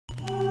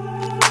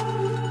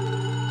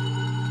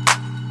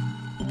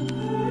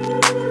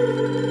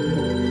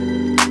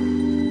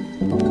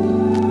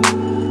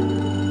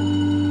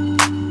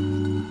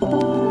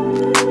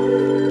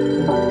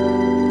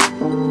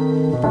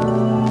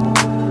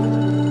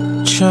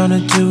trying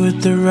to do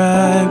it the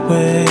right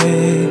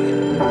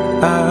way.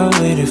 I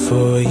waited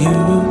for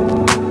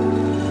you.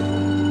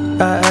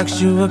 I asked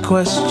you a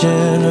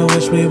question, I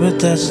wish we were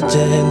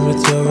destined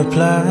with your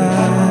reply.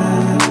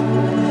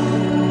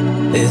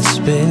 It's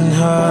been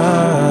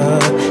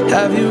hard.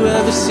 Have you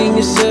ever seen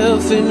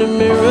yourself in the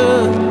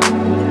mirror?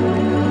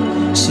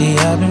 See,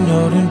 I've been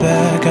holding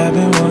back, I've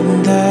been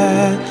wanting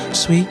that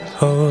sweet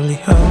holy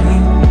honey.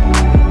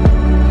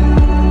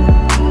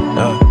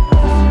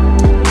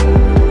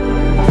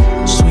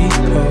 Sweet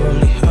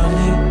holy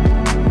honey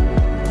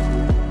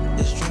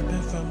is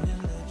dripping from your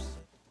lips.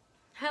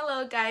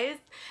 Hello guys,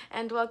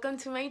 and welcome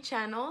to my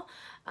channel.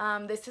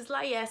 This is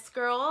La Yes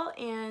Girl,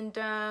 and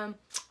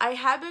I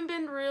haven't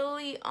been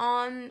really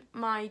on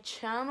my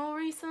channel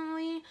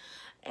recently,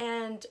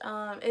 and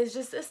it's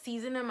just a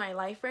season in my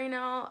life right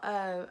now.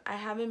 I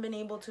haven't been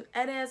able to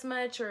edit as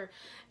much or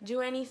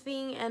do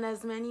anything, and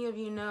as many of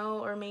you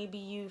know, or maybe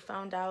you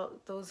found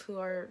out, those who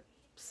are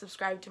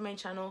subscribed to my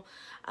channel,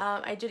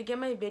 I did get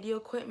my video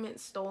equipment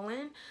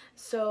stolen,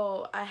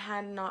 so I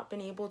had not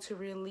been able to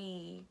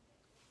really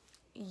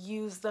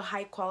use the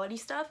high quality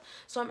stuff.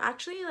 So I'm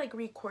actually like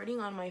recording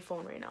on my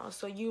phone right now,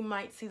 so you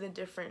might see the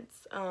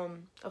difference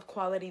of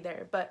quality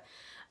there. But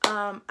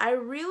I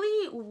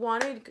really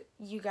wanted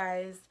you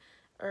guys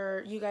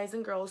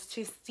and girls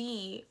to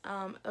see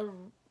a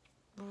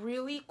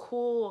really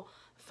cool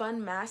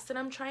fun mask that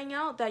I'm trying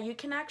out that you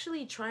can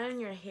actually try on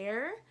your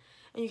hair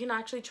and you can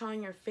actually try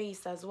on your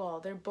face as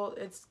well. They're both,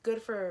 it's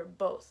good for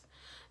both.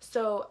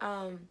 So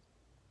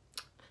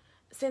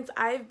since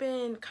I've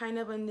been kind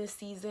of in this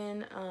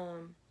season,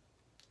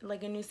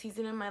 like a new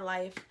season in my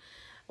life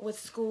with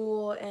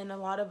school and a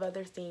lot of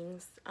other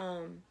things,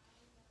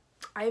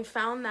 I've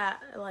found that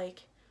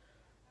like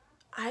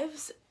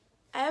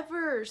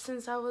ever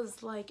since I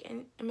was like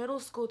in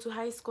middle school to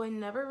high school, I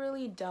never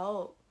really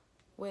dealt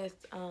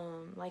with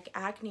like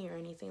acne or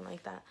anything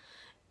like that,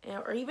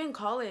 or even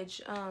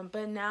college,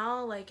 but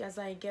now, like, as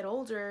I get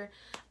older,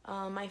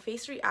 my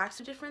face reacts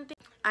to different things.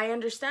 I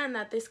understand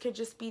that this could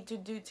just be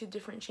due to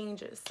different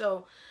changes,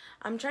 so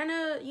I'm trying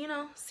to, you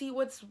know, see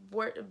what's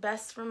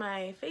best for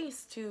my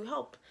face to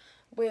help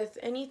with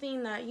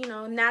anything that, you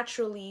know,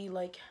 naturally,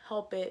 like,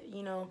 help it,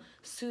 you know,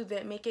 soothe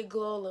it, make it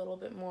glow a little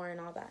bit more and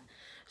all that.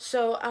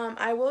 So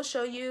I will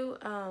show you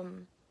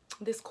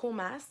this cool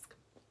mask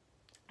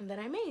that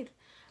I made,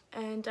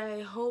 and I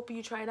hope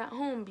you try it at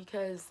home,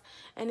 because,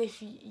 and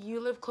if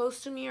you live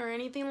close to me or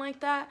anything like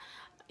that,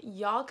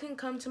 y'all can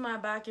come to my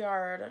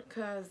backyard,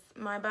 because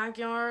my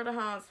backyard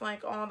has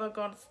like all the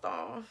good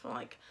stuff.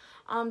 Like,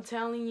 I'm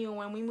telling you,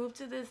 when we moved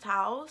to this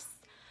house,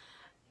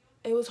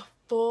 it was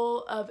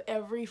full of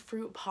every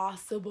fruit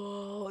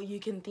possible you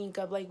can think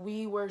of. Like,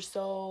 we were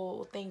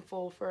so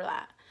thankful for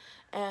that.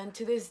 And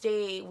to this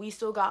day, we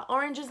still got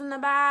oranges in the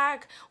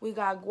back, we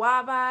got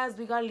guavas,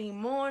 we got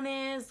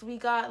limones, we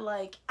got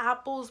like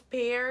apples,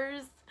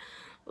 pears,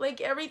 like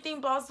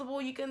everything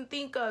possible you can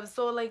think of.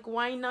 So like,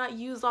 why not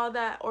use all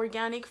that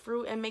organic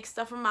fruit and make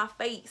stuff for my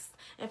face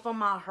and for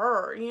my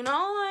hair, you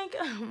know, like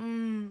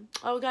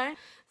okay.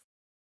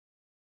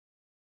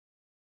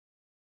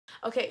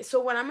 Okay,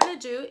 so what I'm gonna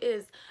do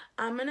is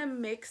I'm gonna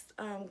mix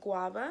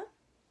guava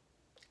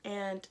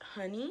and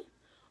honey,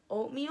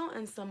 oatmeal,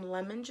 and some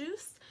lemon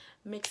juice,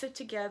 mix it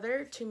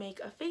together to make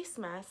a face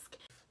mask.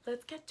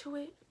 Let's get to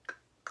it.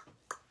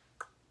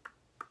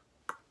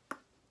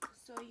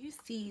 So you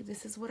see,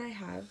 this is what I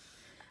have.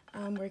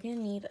 We're gonna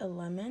need a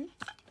lemon.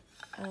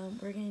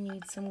 We're gonna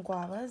need some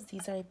guavas.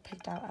 These I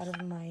picked out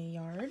of my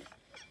yard.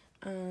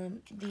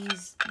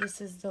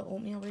 This is the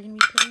oatmeal we're gonna be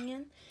putting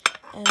in,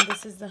 and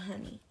this is the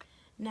honey.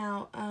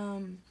 Now,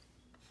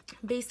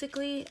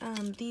 basically,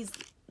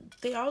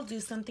 they all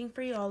do something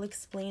for you. I'll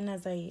explain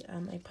as I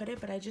put it,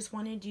 but I just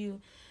wanted you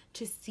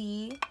to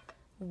see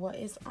what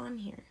is on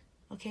here.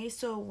 Okay,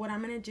 so what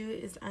I'm gonna do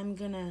is I'm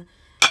gonna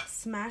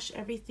smash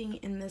everything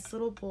in this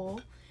little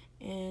bowl,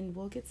 and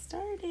we'll get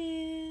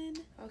started.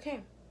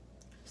 Okay,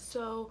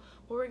 so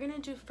what we're gonna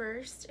do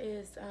first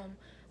is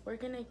we're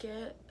gonna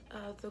get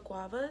the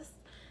guavas,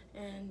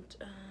 and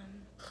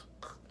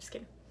just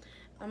kidding.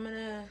 I'm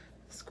gonna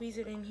squeeze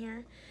it in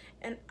here,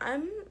 and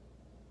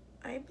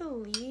I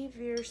believe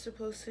you're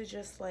supposed to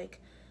just like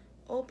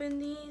open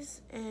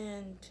these,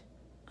 and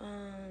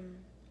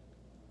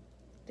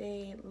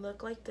they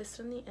look like this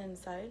from the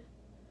inside.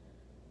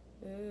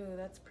 Ooh,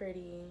 that's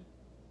pretty.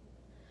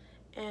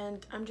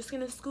 And I'm just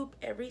gonna scoop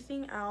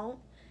everything out,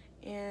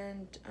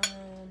 and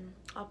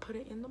I'll put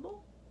it in the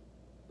bowl.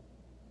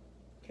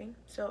 Okay,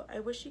 so I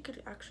wish you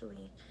could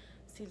actually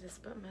see this,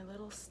 but my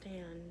little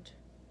stand.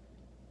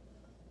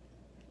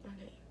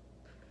 Okay,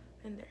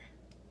 in there.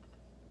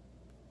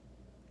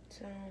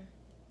 So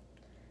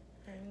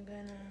I'm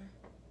gonna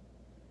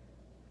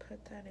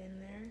put that in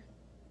there.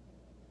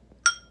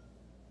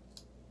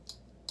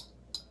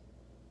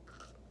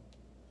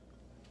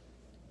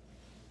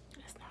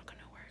 It's not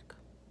gonna work.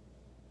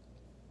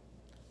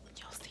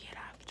 You'll see it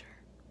after.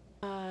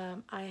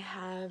 I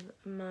have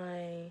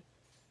my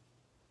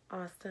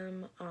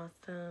awesome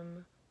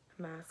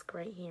mask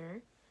right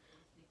here.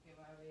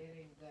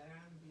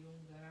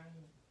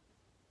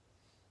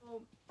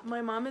 Oh,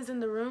 my mom is in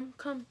the room.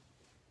 Come.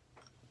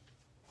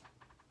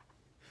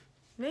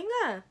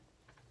 Venga.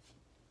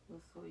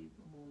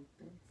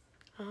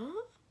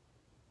 Huh?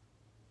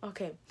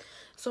 Okay,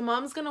 so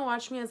mom's gonna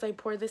watch me as I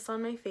pour this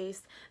on my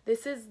face.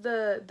 This is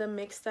the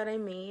mix that I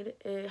made.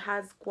 It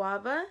has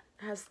guava.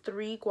 It has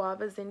 3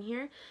 guavas in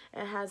here.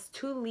 It has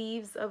 2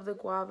 leaves of the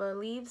guava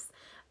leaves.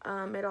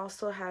 It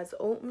also has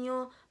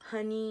oatmeal,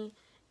 honey,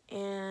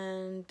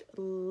 and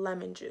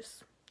lemon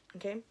juice.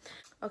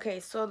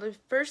 Okay, so the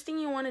first thing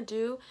you want to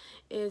do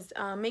is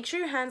make sure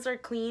your hands are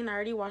clean. I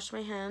already washed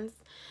my hands.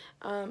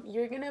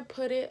 You're gonna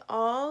put it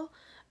all,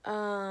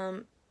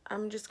 I'm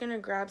just gonna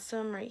grab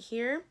some right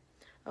here.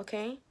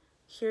 Okay,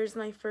 here's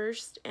my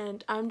first,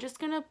 and I'm just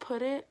gonna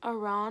put it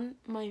around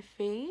my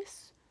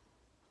face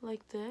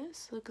like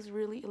this.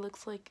 It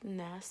looks like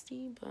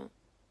nasty, but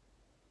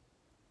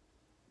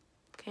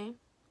okay.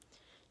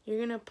 You're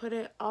gonna put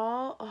it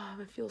all, oh,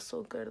 it feels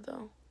so good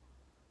though.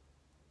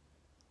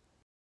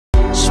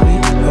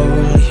 Sweet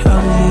holy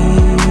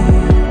honey,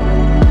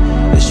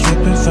 it's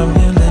dripping from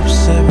your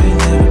lips, every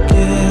little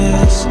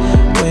kiss.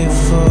 Wait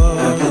for,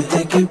 I've been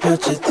thinking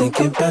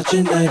about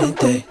you night and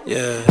day.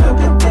 Yeah, I've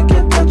been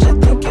thinking about you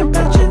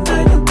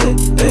night and day.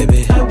 Baby,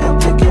 I've been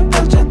thinking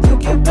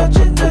about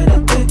you night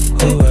and day.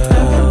 Oh,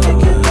 I've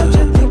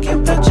been thinking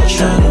about you,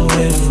 trying to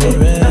wait for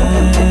it.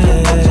 I've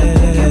been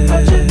thinking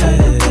about you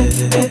night and day.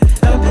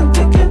 I've been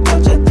thinking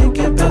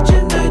about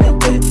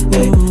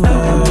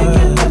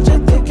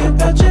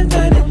you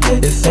night and day.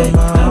 If I'm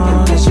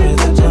honest with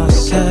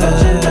myself,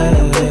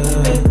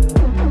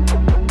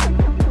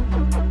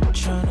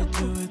 trying to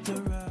do it the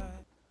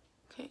right.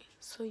 Okay,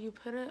 so you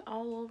put it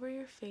all over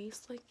your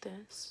face like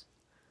this.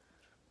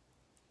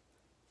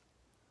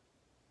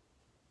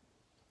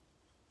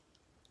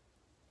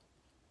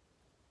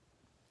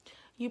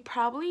 You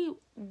probably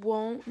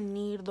won't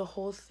need the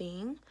whole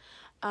thing.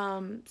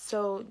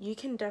 So you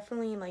can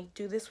definitely like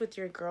do this with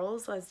your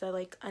girls as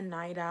like a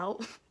night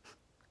out.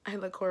 I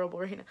look horrible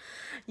right now.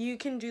 You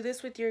can do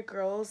this with your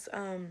girls.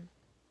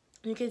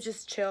 You can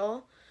just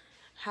chill,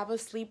 have a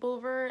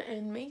sleepover,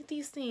 and make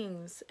these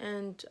things.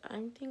 And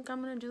I think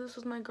I'm gonna do this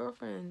with my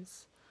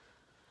girlfriends.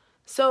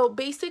 So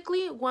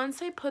basically,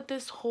 once I put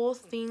this whole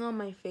thing on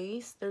my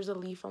face, there's a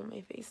leaf on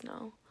my face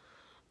now.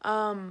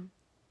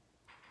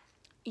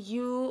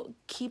 You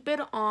keep it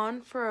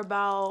on for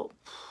about,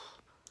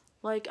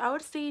 like, I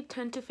would say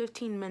 10 to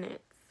 15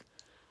 minutes.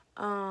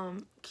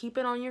 Keep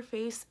it on your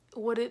face,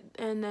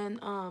 and then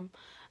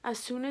as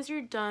soon as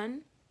you're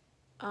done,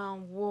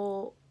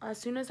 as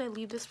soon as I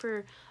leave this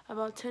for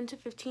about 10 to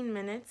 15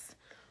 minutes,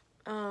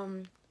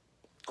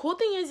 cool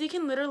thing is you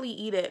can literally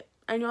eat it.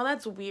 I know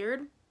that's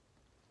weird.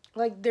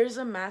 Like, there's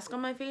a mask on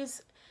my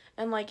face,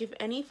 and like if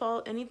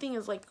anything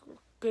is like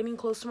getting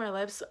close to my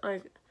lips,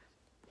 like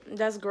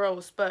that's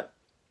gross, but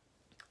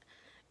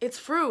it's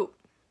fruit.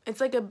 It's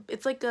like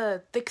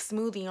a thick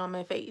smoothie on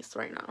my face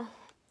right now.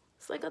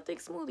 It's like a thick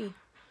smoothie.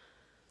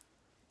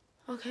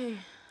 Okay.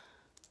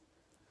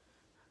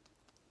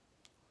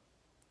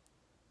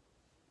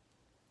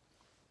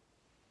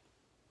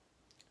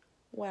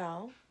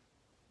 Wow.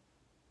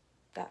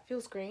 That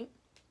feels great.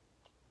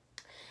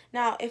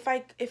 Now, if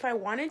I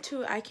wanted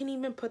to, I can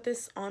even put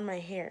this on my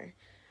hair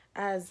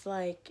as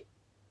like,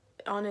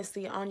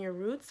 honestly, on your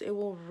roots. It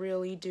will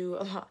really do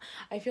a lot.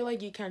 I feel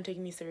like you can't take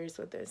me serious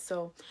with this.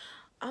 So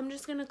I'm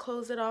just gonna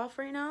close it off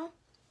right now.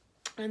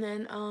 And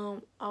then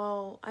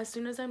as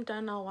soon as I'm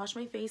done, I'll wash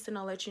my face and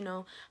I'll let you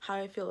know how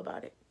I feel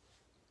about it.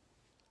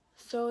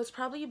 So it's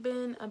probably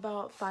been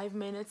about 5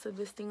 minutes of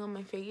this thing on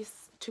my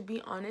face. To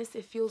be honest,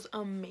 it feels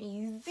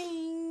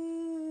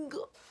amazing.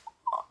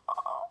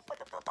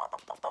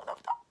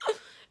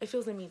 It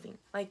feels amazing.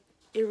 Like,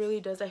 it really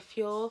does. I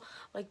feel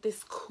like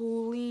this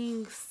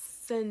cooling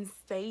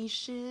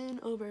sensation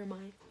over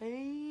my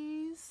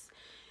face.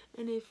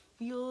 And it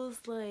feels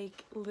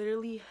like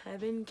literally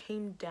heaven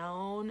came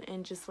down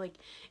and just like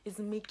is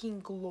making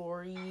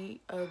glory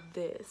of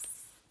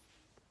this.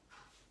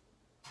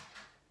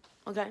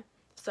 Okay,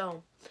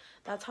 so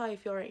that's how I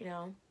feel right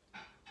now.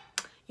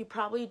 You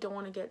probably don't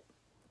want to get,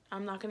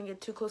 I'm not going to get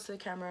too close to the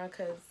camera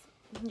because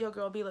your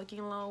girl be looking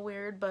a little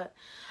weird, but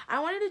I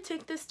wanted to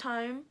take this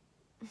time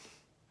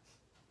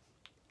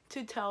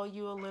to tell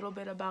you a little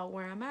bit about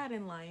where I'm at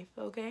in life,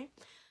 okay?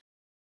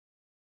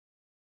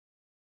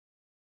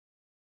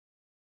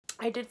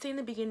 I did say in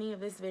the beginning of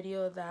this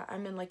video that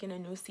I'm in a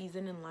new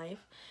season in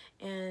life,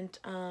 and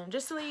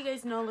just to let you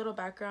guys know a little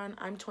background,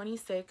 I'm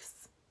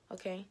 26,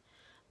 okay?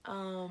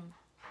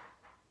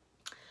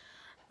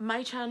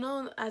 My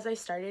channel, as I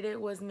started it,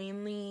 was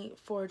mainly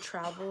for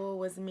travel,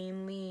 was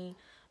mainly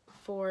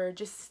for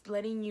just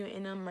letting you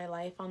in on my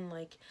life, on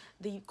like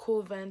the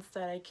cool events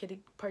that I could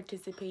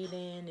participate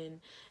in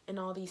and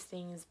all these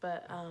things.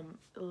 But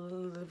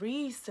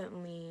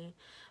recently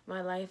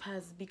my life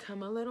has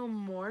become a little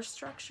more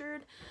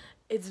structured.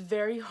 It's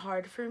very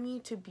hard for me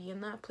to be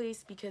in that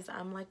place because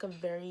I'm like a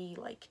very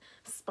like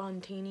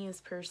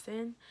spontaneous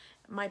person.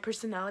 My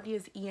personality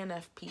is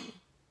ENFP.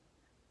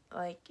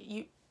 Like,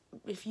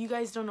 if you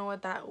guys don't know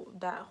what that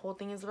whole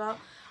thing is about,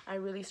 I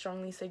really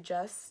strongly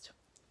suggest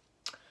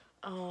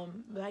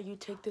that you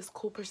take this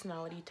cool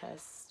personality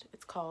test.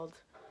 It's called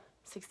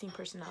 16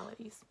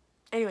 Personalities.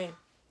 Anyway,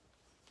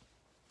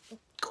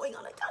 going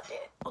on a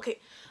tangent. Okay,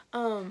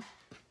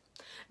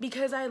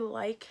 because I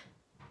like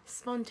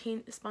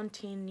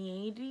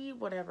spontaneity,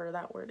 whatever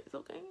that word is,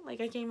 okay?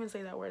 Like, I can't even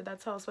say that word.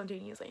 That's how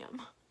spontaneous I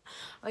am.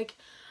 Like,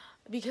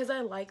 because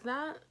I like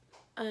that,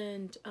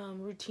 and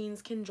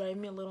routines can drive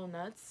me a little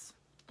nuts.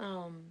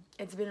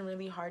 It's been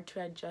really hard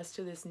to adjust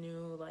to this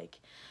new, like,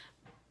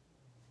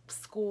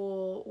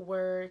 school,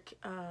 work,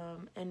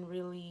 and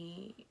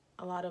really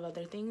a lot of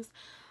other things.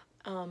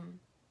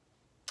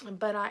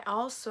 But I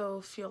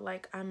also feel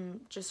like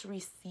I'm just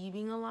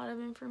receiving a lot of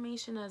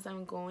information as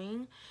I'm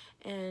going,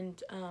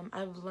 and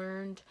I've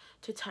learned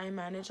to time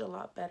manage a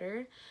lot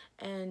better,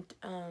 and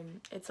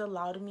it's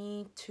allowed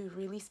me to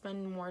really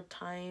spend more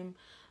time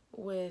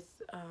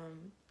with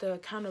the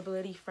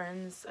accountability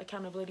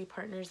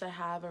partners I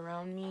have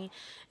around me.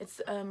 It's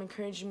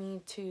encouraged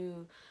me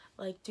to,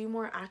 like, do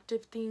more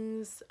active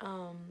things,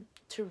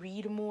 to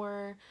read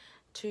more,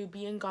 to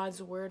be in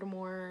God's word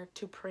more,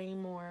 to pray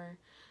more,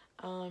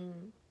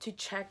 to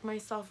check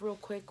myself real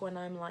quick when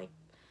I'm, like,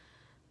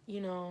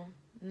 you know,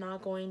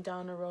 not going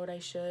down a road I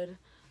should.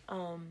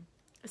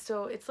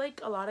 So it's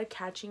like a lot of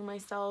catching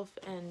myself,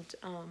 and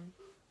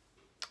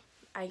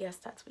I guess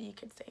that's what you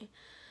could say.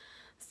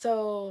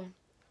 So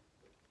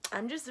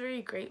I'm just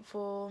very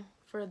grateful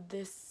for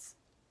this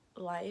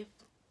life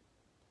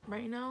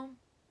right now.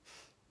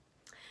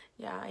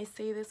 Yeah, I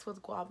say this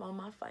with Guava on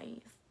my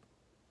face.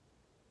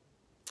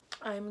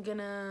 I'm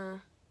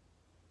gonna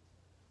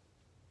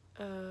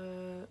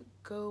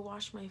go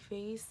wash my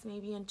face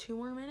maybe in 2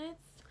 more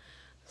minutes.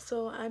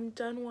 So I'm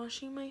done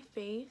washing my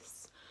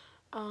face.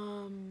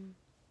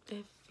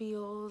 It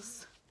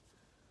feels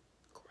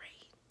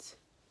great.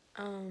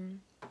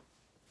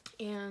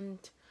 And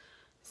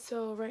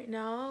so right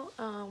now,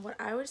 what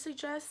I would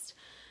suggest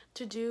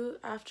to do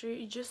after,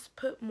 you just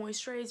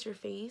moisturize your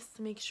face.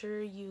 Make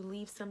sure you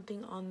leave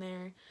something on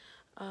there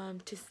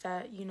to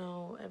set, you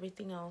know,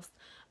 everything else.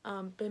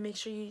 But make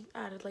sure you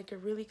added like a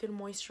really good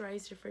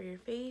moisturizer for your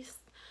face.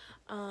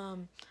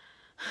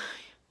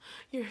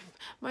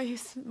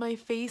 My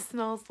face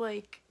smells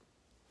like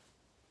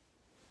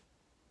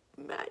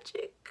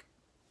magic.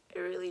 It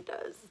really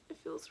does. It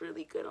feels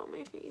really good on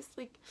my face.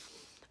 Like,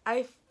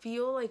 I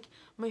feel like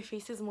my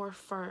face is more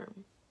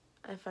firm,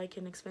 if I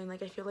can explain.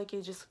 Like, I feel like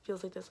it just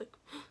feels like this, like,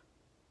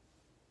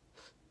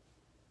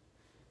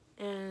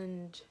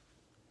 and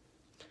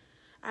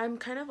I'm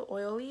kind of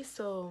oily,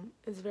 so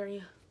it's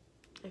very,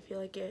 I feel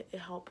like it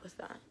helped with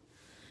that.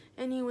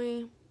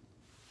 Anyway,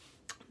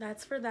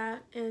 that's for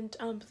that. And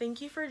thank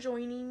you for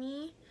joining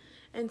me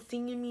and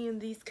seeing me in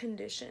these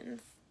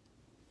conditions.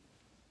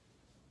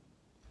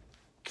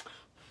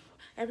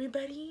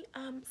 Everybody,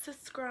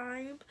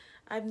 subscribe.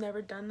 I've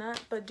never done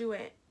that, but do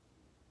it.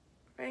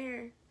 Right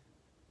here.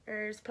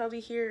 Or it's probably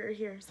here or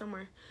here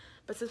somewhere.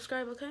 But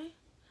subscribe, okay?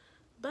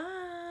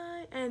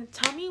 Bye. And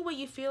tell me what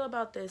you feel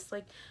about this.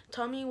 Like,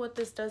 tell me what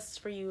this does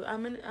for you.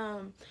 I'm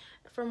gonna,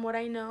 from what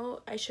I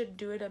know, I should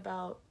do it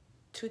about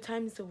 2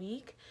 times a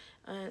week.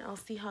 And I'll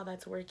see how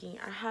that's working.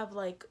 I have,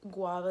 like,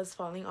 guavas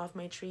falling off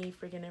my tree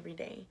freaking every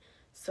day.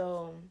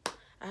 So,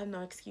 I have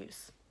no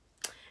excuse.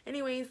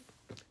 Anyways,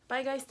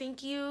 bye guys.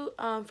 Thank you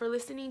for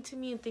listening to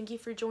me, and thank you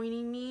for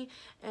joining me,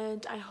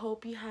 and I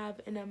hope you have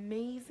an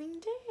amazing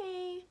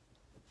day.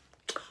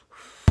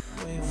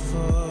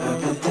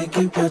 I've been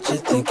thinking about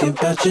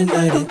you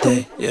night and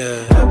day.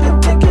 Yeah, I've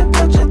been thinking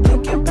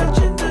about you